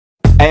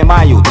Hey,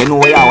 my youth, you know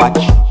where you watch?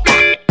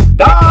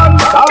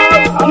 Dancehall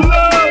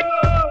Skilla!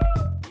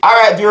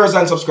 Alright, viewers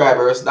and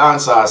subscribers,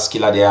 Dancehall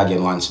Skilla there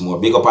again once more.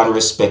 Big up and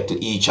respect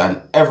to each and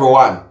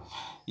everyone.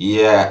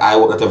 Yeah, I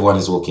hope that everyone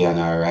is okay and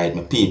alright,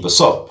 my people.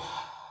 So,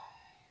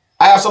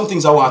 I have some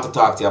things I want to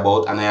talk to you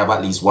about, and I have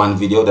at least one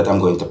video that I'm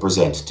going to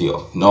present to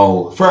you.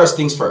 Now, first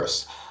things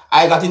first.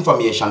 I got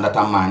information that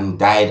a man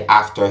died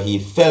after he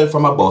fell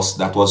from a bus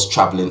that was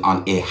traveling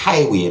on a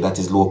highway that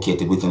is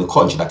located within the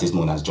country that is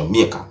known as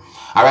Jamaica.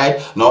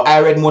 Alright, now I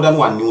read more than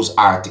one news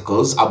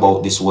articles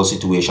about this whole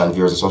situation,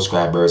 viewers and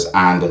subscribers,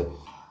 and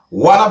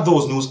one of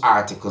those news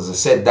articles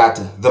said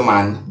that the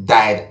man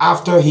died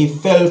after he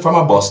fell from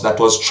a bus that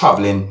was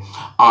traveling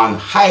on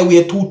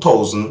Highway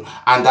 2000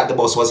 and that the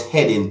bus was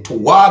heading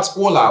towards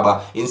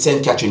Olaba in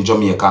St. Catherine,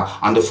 Jamaica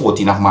on the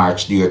 14th of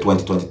March, the year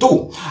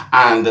 2022.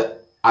 And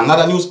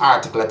another news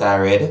article that I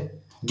read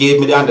gave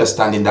me the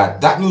understanding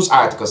that that news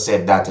article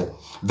said that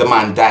the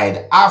man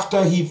died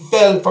after he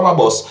fell from a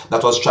bus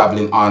that was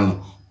traveling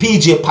on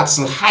PJ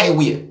Patterson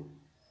Highway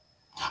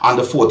on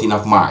the 14th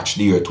of March,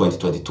 the year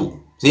 2022.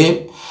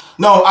 See?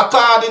 Now,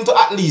 according to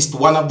at least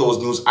one of those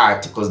news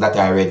articles that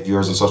I read,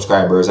 viewers and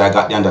subscribers, I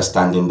got the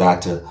understanding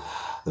that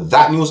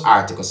that news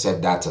article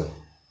said that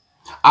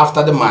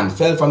after the man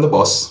fell from the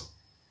bus,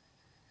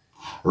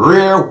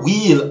 rear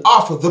wheel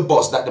of the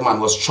bus that the man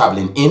was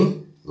traveling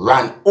in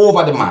ran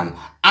over the man,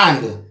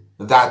 and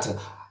that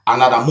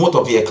another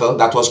motor vehicle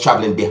that was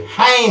traveling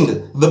behind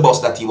the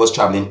bus that he was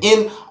traveling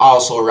in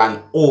also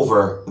ran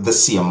over the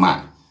same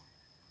man.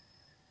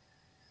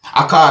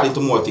 According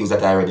to more things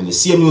that I read in the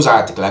same news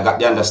article, I got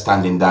the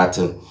understanding that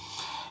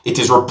it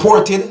is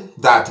reported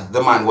that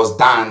the man was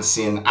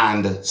dancing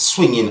and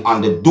swinging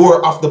on the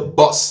door of the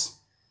bus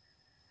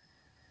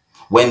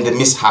when the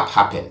mishap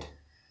happened.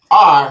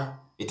 Or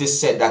it is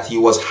said that he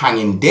was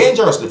hanging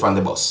dangerously from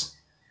the bus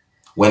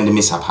when the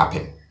mishap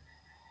happened.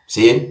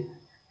 See?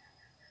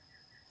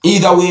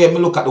 Either way, me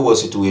look at the whole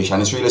situation.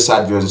 It's really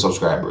sad, viewers and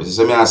subscribers. You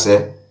see me, I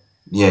say?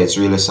 Yeah, it's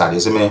really sad. You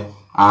see me?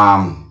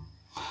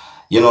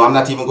 You know, I'm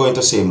not even going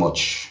to say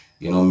much.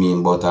 You know what I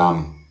mean? But,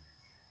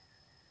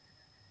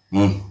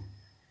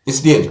 it's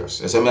dangerous.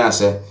 You see me, I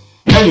say?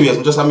 Anyways,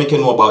 I'm just making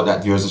you know about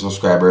that, viewers and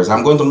subscribers.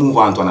 I'm going to move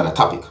on to another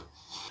topic.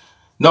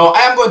 Now,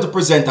 I am going to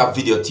present a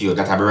video to you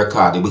that I be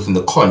recorded within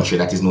the country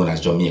that is known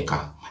as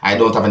Jamaica. I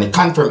don't have any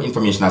confirmed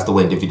information as to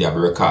when the video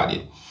will be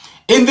recorded.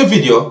 In the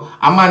video,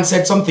 a man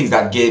said some things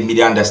that gave me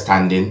the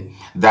understanding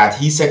that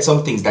he said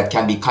some things that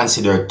can be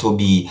considered to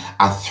be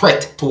a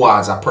threat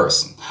towards a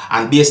person.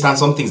 And based on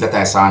some things that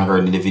I saw and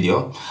heard in the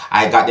video,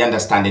 I got the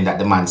understanding that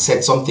the man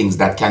said some things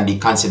that can be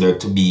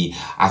considered to be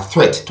a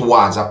threat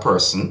towards a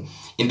person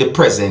in the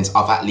presence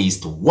of at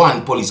least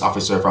one police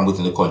officer from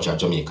within the country of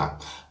Jamaica.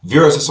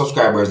 Viewers and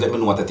subscribers, let me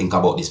know what you think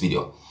about this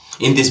video.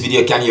 In this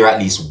video, you can hear at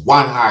least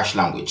one harsh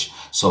language.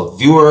 So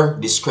viewer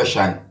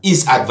discretion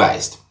is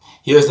advised.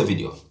 Here's the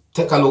video.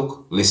 Take a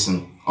look,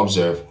 listen,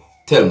 observe,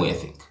 tell me what you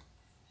think.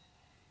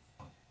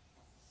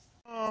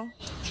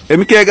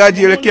 MK got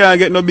jail, you can't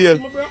get no bail.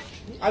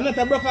 I'm not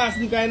a broke ass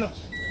nigga, you know.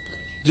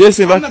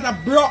 Jason, I'm not a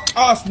broke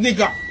ass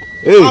nigga.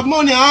 Hey. I have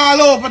money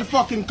all over the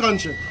fucking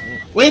country.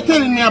 What you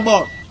telling me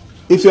about?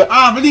 If you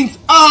I have links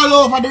all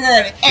over the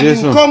world. If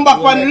Jason. you come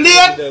back one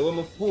late,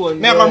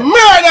 me go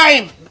murder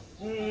him.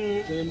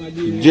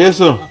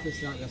 Jason.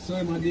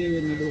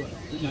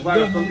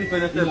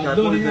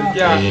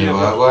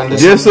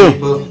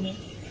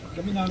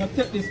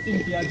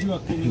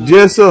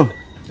 Jason.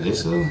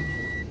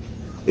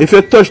 If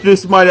you touch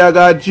this man, you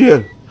got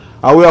jail.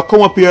 And we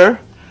come up here,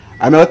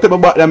 and I'll take my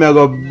back and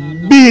I'll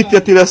beat you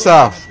till you're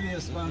soft.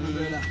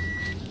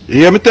 You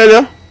hear me tell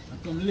you?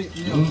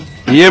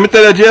 You hear me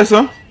tell you,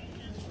 Jason?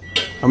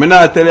 I'm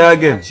not tell you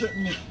again.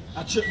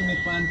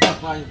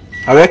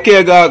 I will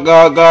care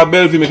go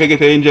Bellevue, make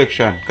get an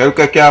injection. Because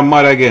you can't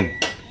mad again.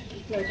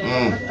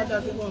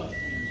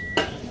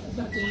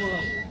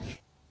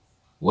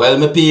 Well,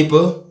 my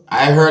people,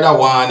 I heard a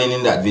warning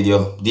in that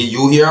video. Did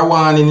you hear a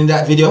warning in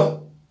that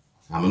video?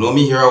 I know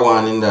me hear a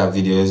warning in that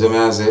video. You see what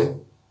I say?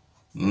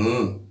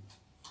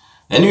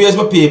 Anyways,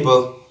 my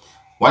people,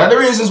 one of the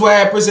reasons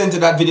why I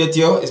presented that video to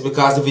you is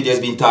because the video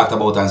has been talked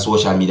about on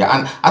social media.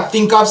 And I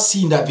think I've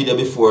seen that video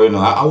before, you know.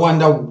 I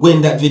wonder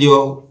when that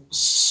video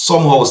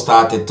somehow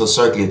started to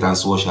circulate on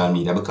social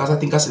media, because I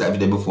think I see that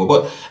video before.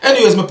 But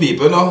anyways, my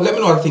people, you know, let me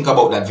know what I think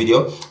about that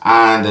video.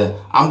 And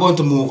I'm going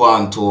to move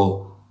on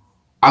to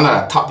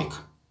another topic.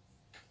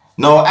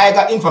 Now, I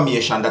got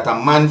information that a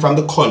man from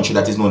the country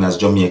that is known as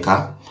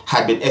Jamaica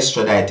had been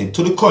extradited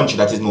to the country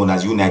that is known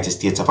as United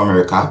States of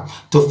America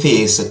to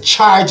face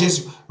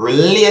charges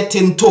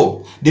relating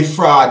to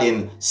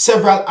defrauding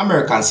several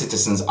American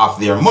citizens of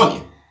their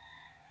money.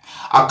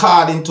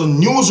 According to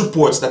news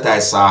reports that I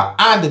saw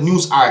and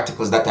news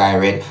articles that I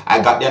read, I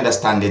got the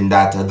understanding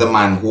that the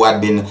man who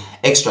had been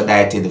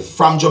extradited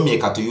from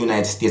Jamaica to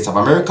United States of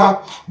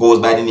America goes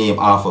by the name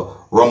of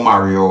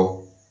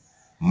Romario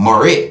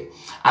Murray.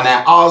 And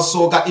I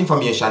also got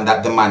information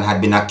that the man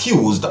had been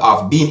accused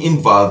of being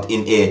involved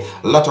in a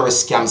lottery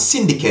scam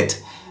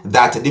syndicate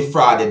that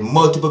defrauded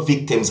multiple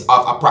victims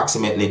of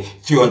approximately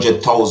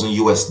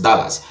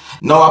 $300,000.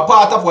 Now, a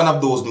part of one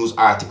of those news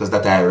articles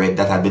that I read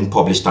that had been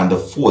published on the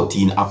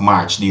 14th of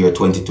March, the year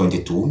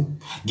 2022,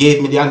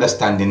 gave me the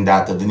understanding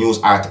that the news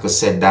article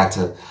said that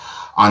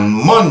on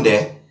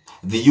Monday,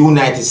 the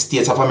United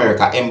States of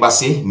America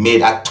Embassy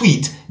made a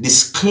tweet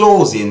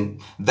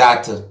disclosing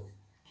that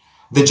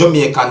the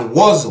Jamaican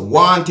was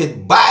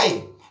wanted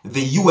by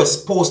the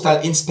U.S. Postal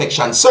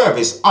Inspection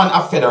Service on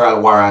a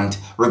federal warrant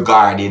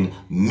regarding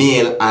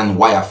mail and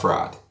wire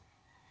fraud.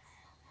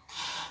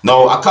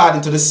 Now,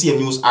 according to the same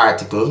news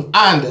article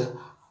and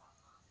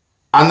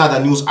another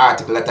news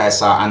article that I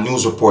saw and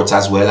news reports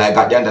as well, I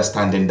got the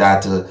understanding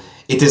that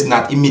it is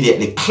not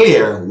immediately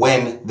clear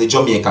when the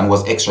Jamaican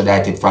was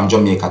extradited from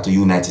Jamaica to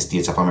United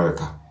States of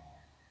America.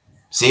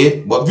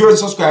 See? But viewers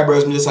and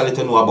subscribers, me just a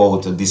little know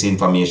about this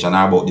information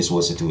or about this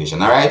whole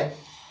situation, alright?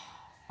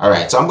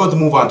 Alright, so I'm going to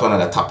move on to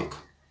another topic.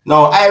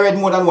 Now, I read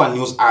more than one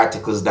news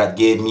articles that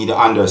gave me the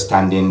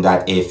understanding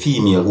that a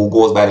female who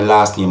goes by the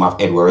last name of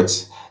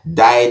Edwards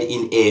died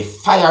in a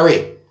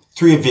fiery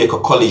 3-vehicle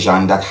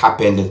collision that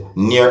happened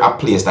near a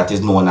place that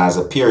is known as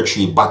a Pear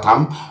Tree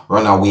Bottom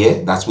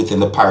Runaway. That's within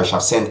the parish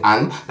of St.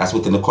 Anne. That's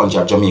within the country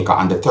of Jamaica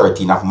on the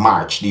 13th of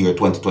March, the year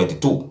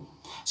 2022.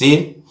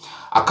 See,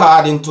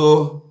 according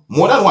to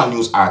more than one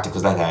news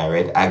articles that I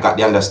read, I got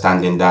the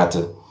understanding that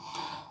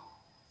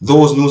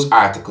those news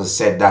articles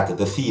said that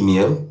the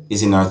female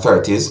is in her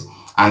 30s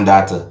and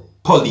that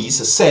police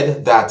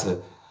said that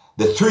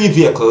the 3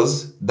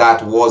 vehicles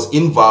that was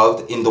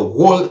involved in the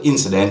whole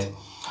incident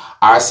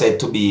are said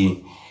to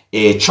be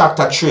a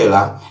tractor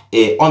trailer,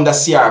 a Honda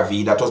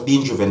CRV that was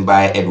being driven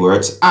by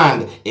Edwards,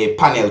 and a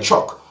panel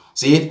truck.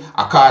 See,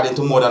 according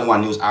to more than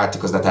one news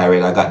articles that I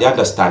read, I got the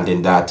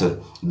understanding that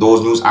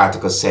those news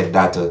articles said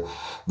that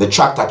the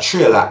tractor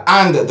trailer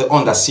and the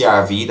Honda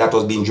CRV that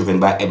was being driven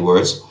by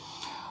Edwards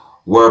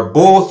were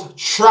both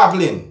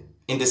traveling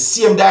in the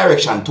same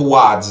direction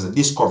towards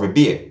Discovery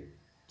Bay.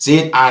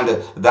 See,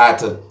 and that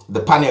the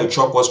panel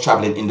truck was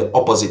traveling in the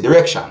opposite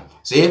direction.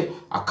 See,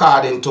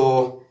 according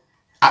to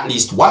at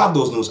least one of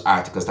those news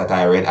articles that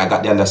I read, I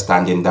got the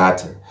understanding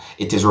that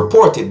it is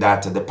reported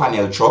that the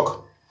panel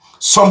truck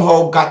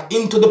somehow got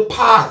into the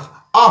path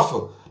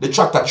of the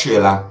tractor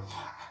trailer,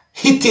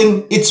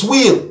 hitting its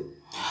wheel,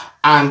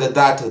 and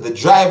that the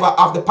driver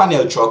of the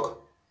panel truck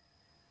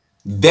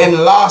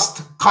then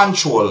lost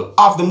control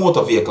of the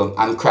motor vehicle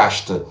and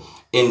crashed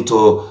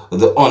into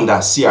the Honda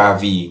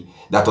CRV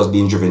that was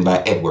being driven by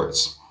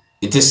Edwards.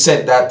 It is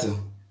said that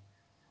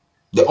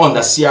the Honda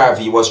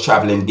CRV was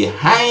traveling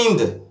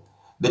behind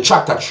the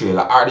tractor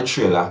trailer or the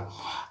trailer,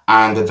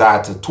 and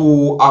that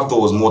 2 of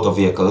those motor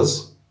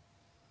vehicles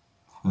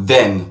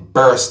then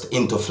burst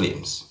into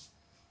flames.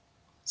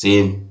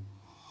 See?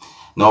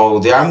 Now,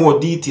 there are more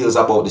details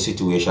about the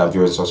situation,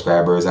 viewers and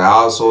subscribers. I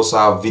also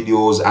saw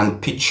videos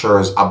and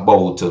pictures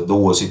about the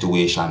whole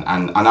situation.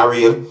 And on a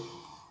real,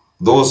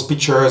 those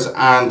pictures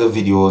and the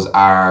videos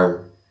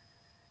are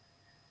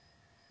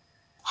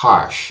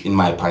harsh in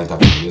my point of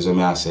view, as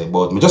I say.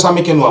 But just to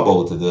make you know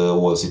about the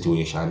whole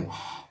situation,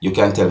 you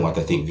can tell me what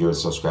I think,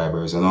 viewers and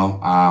subscribers, you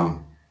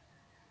know.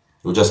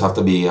 You just have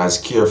to be as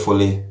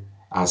carefully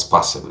as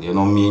possible, you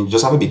know what I mean?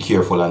 Just have to be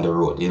careful on the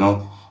road, you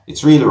know.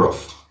 It's really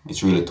rough.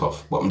 It's really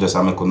tough, but I'm just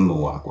making know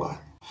what go on.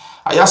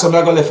 I also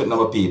not gonna left it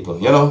number people,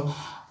 you know.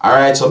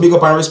 Alright, so big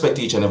up and respect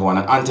to each and everyone,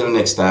 and until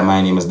next time,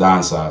 my name is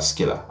Dancehall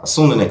Skilla. I'll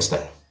see you next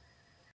time.